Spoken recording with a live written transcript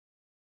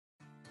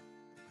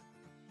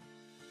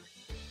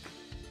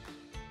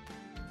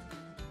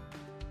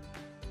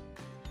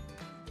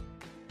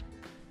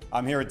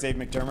I'm here with Dave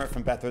McDermott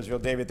from Beth.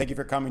 David, thank you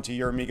for coming to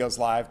Your Amigos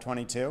Live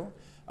 22.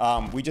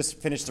 We just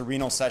finished the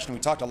renal session. We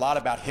talked a lot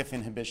about HIF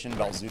inhibition,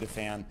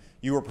 belzutifan.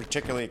 You were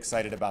particularly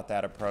excited about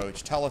that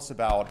approach. Tell us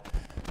about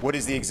what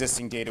is the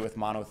existing data with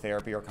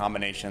monotherapy or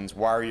combinations,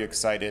 why are you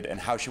excited, and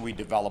how should we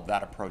develop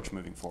that approach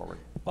moving forward?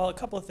 Well, a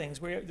couple of things.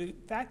 The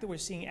fact that we're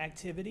seeing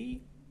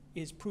activity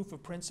is proof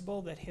of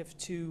principle that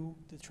HIF2,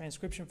 the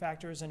transcription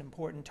factor, is an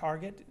important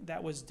target.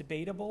 That was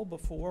debatable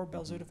before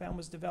belzutifan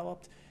was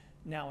developed.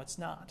 Now it's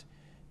not.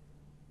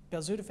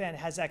 Belzutifan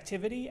has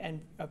activity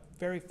and a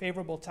very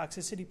favorable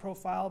toxicity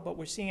profile, but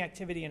we're seeing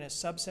activity in a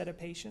subset of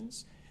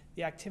patients.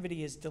 The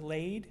activity is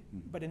delayed,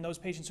 but in those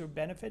patients who are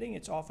benefiting,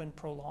 it's often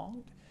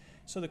prolonged.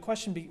 So the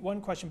one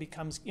question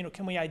becomes,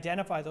 can we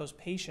identify those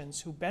patients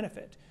who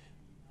benefit?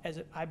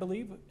 I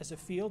believe, as a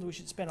field, we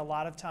should spend a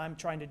lot of time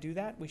trying to do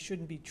that. We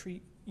shouldn't be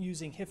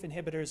using HIF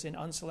inhibitors in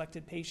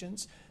unselected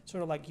patients,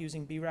 sort of like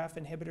using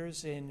BRAF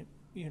inhibitors in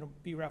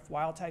BRAF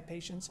wild-type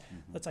patients.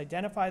 Let's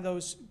identify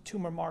those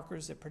tumor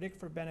markers that predict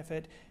for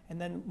benefit and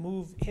then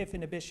move HIF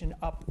inhibition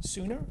up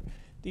sooner.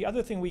 The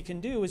other thing we can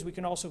do is we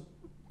can also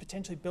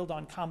potentially build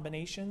on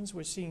combinations.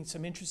 We're seeing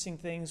some interesting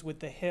things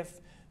with the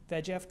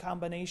HIF-VEGF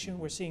combination.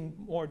 We're seeing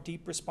more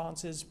deep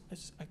responses,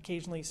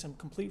 occasionally some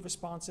complete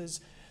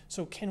responses.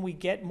 So can we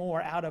get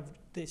more out of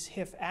this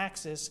HIF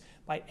axis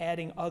by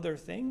adding other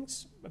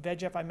things?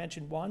 VEGF, I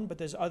mentioned one, but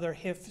there's other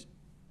HIF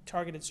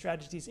targeted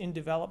strategies in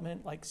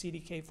development like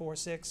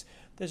CDK4/6.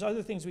 There's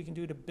other things we can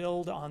do to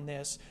build on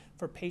this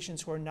for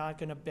patients who are not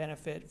going to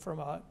benefit from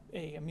a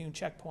immune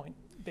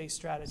checkpoint-based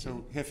strategy.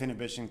 So HIF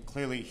inhibition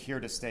clearly here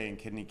to stay in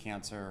kidney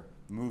cancer.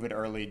 Move it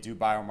early, do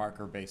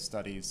biomarker-based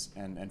studies,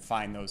 and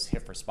find those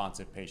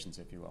HIF-responsive patients,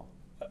 if you will.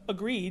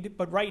 Agreed,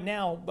 but right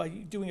now, by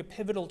doing a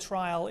pivotal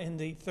trial in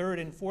the third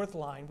and fourth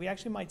line, we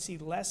actually might see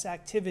less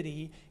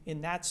activity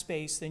in that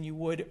space than you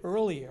would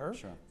earlier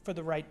for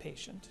the right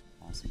patient.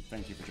 Awesome.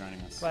 Thank you for joining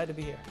us. Glad to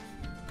be here.